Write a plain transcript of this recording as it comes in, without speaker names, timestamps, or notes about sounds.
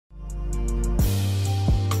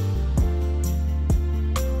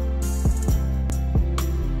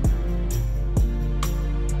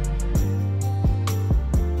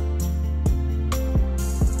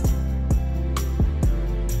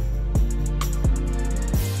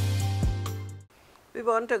We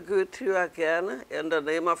want to greet you again in the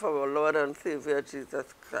name of our Lord and Savior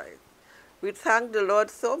Jesus Christ. We thank the Lord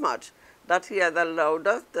so much that He has allowed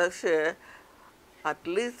us to share at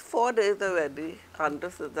least 4 days already, and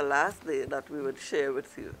this is the last day that we would share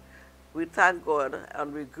with you. We thank God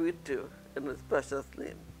and we greet you in His precious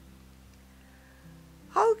name.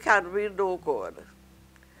 How can we know God?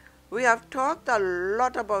 We have talked a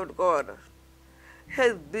lot about God,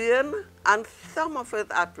 His being and some of His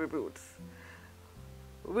attributes.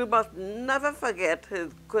 We must never forget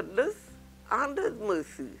His goodness and His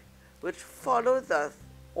mercy, which follows us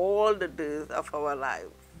all the days of our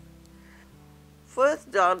lives. 1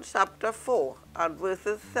 John chapter 4 and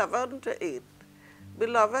verses 7 to 8.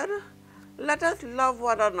 Beloved, let us love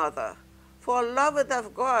one another, for love is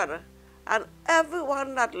of God, and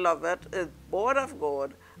everyone that loveth is born of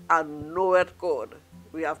God and knoweth God.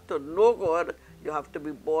 We have to know God. You have to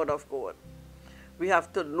be born of God. We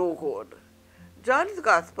have to know God. John's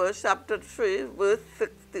Gospel, chapter 3, verse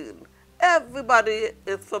 16. Everybody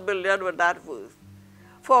is familiar with that verse.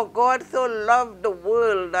 For God so loved the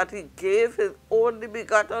world that He gave His only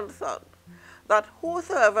begotten Son, that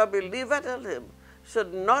whosoever believeth in Him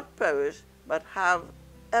should not perish, but have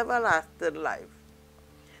everlasting life.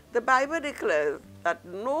 The Bible declares that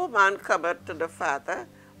no man cometh to the Father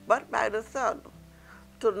but by the Son.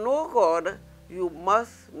 To know God, you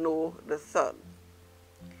must know the Son.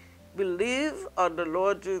 Believe on the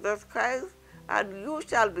Lord Jesus Christ, and you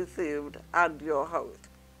shall be saved and your house.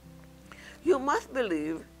 You must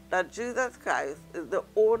believe that Jesus Christ is the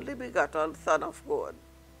only begotten Son of God.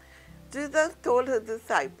 Jesus told His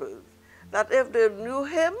disciples that if they knew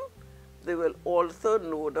Him, they will also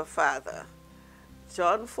know the Father.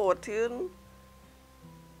 John 14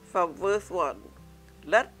 from verse 1.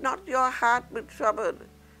 Let not your heart be troubled.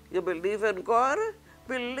 You believe in God,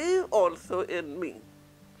 believe also in me.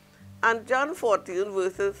 And John 14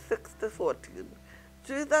 verses 6 to 14.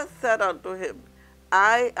 Jesus said unto him,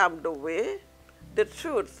 I am the way, the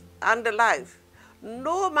truth, and the life.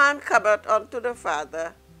 No man cometh unto the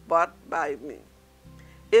Father but by me.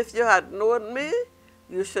 If you had known me,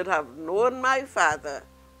 you should have known my Father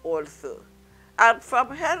also. And from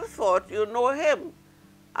henceforth you know Him,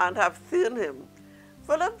 and have seen Him.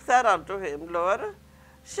 Philip said unto him, Lord,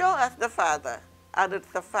 show us the Father, and it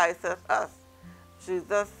sufficeth us.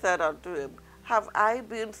 Jesus said unto him, have I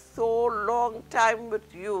been so long time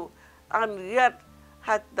with you, and yet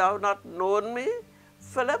hast thou not known me,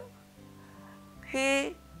 Philip?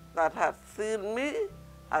 He that hath seen me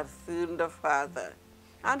hath seen the Father.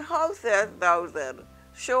 And how sayest thou then,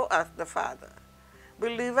 show us the Father?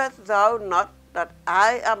 Believest thou not that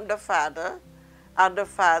I am the Father, and the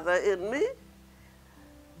Father in me?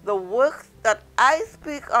 The works that I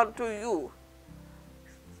speak unto you,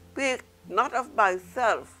 speak not of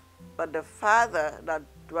myself, but the Father that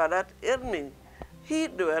dwelleth in me. He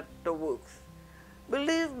doeth the works.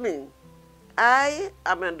 Believe me, I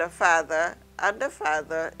am in the Father, and the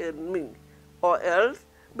Father in me. Or else,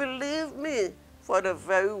 believe me for the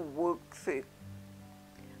very work's sake.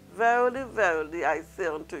 Verily, verily, I say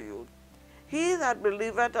unto you, he that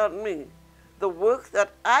believeth on me, the works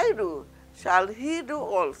that I do, shall he do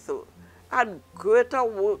also, and greater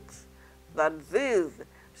works than these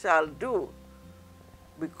shall do,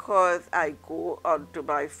 because I go unto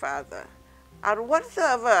my Father. And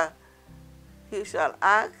whatsoever he shall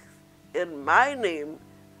ask in my name,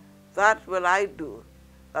 that will I do,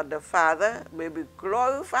 that the Father may be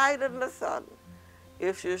glorified in the Son.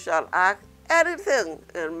 If you shall ask anything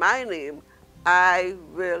in my name, I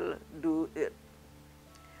will do it.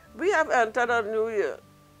 We have entered a new year,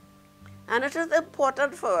 and it is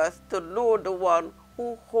important for us to know the one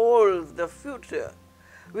who holds the future.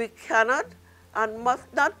 We cannot and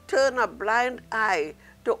must not turn a blind eye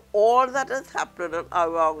to all that is happening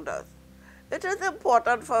around us. It is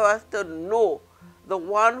important for us to know the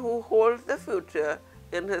one who holds the future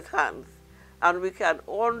in His hands, and we can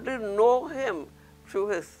only know Him through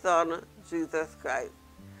His Son, Jesus Christ.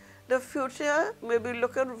 The future may be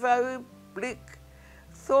looking very bleak,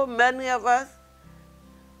 so many of us,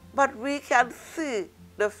 but we can see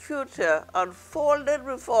the future unfolded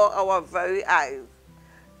before our very eyes.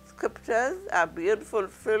 Scriptures are being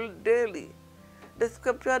fulfilled daily. The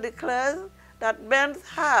scripture declares that men's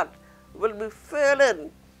heart will be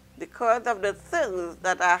failing because of the things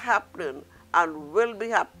that are happening and will be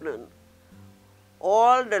happening.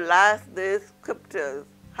 All the last days scriptures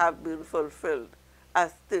have been fulfilled,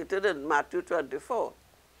 as stated in Matthew 24.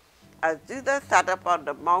 As Jesus sat upon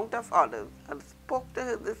the Mount of Olives and spoke to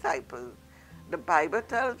His disciples, the Bible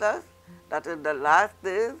tells us that in the last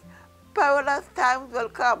days, perilous times will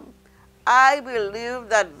come. I believe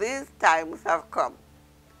that these times have come.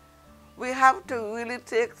 we have to really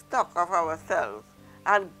take stock of ourselves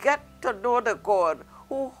and get to know the God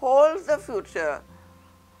who holds the future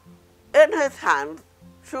in his hands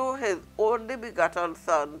through his only begotten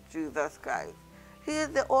Son, Jesus Christ. He is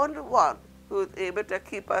the only one who is able to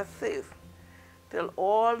keep us safe till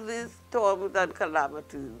all these storms and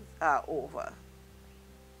calamities are over.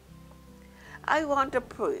 I want to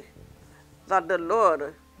pray that the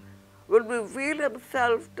Lord will reveal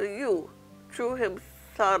himself to you through his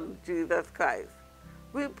Son, Jesus Christ.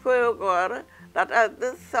 We pray, O God, that as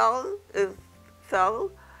this song is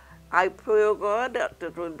sung, I pray, O God, that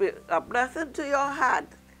it will be a blessing to your heart,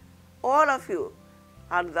 all of you,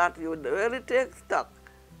 and that you will really take stock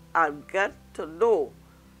and get to know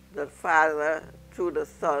the Father through the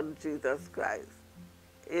Son, Jesus Christ.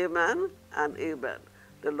 Amen and amen.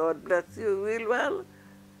 The Lord bless you real well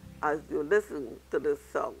as you listen to this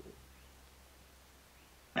song.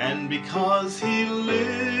 And because he lives,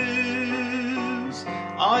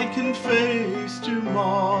 I can face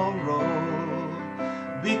tomorrow.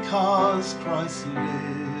 Because Christ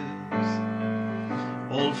lives,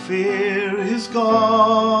 all fear is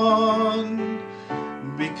gone.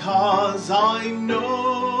 Because I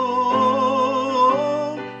know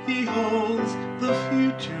he holds the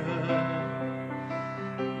future.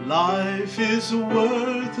 Life is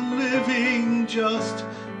worth living just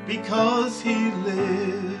because he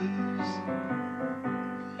lives.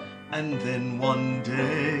 And then one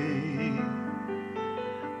day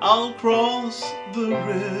I'll cross the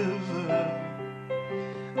river,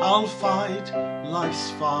 I'll fight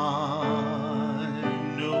life's final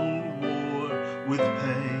war with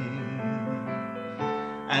pain.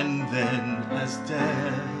 And then as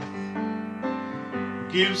death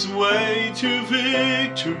gives way to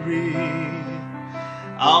victory,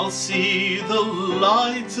 I'll see the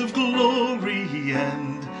lights of glory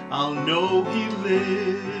and I'll know he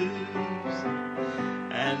lives.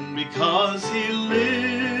 And because he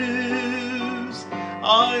lives,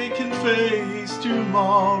 I can face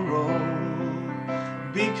tomorrow.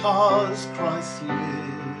 Because Christ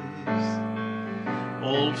lives,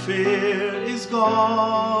 all fear is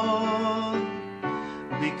gone.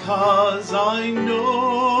 Because I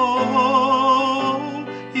know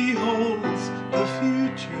he holds the future.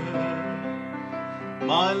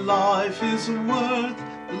 My life is worth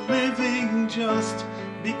living just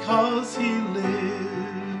because he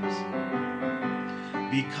lives.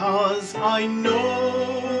 Because I know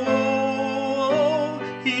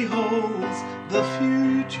he holds the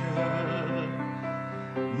future.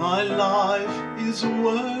 My life is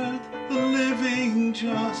worth living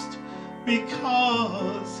just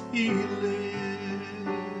because he lives.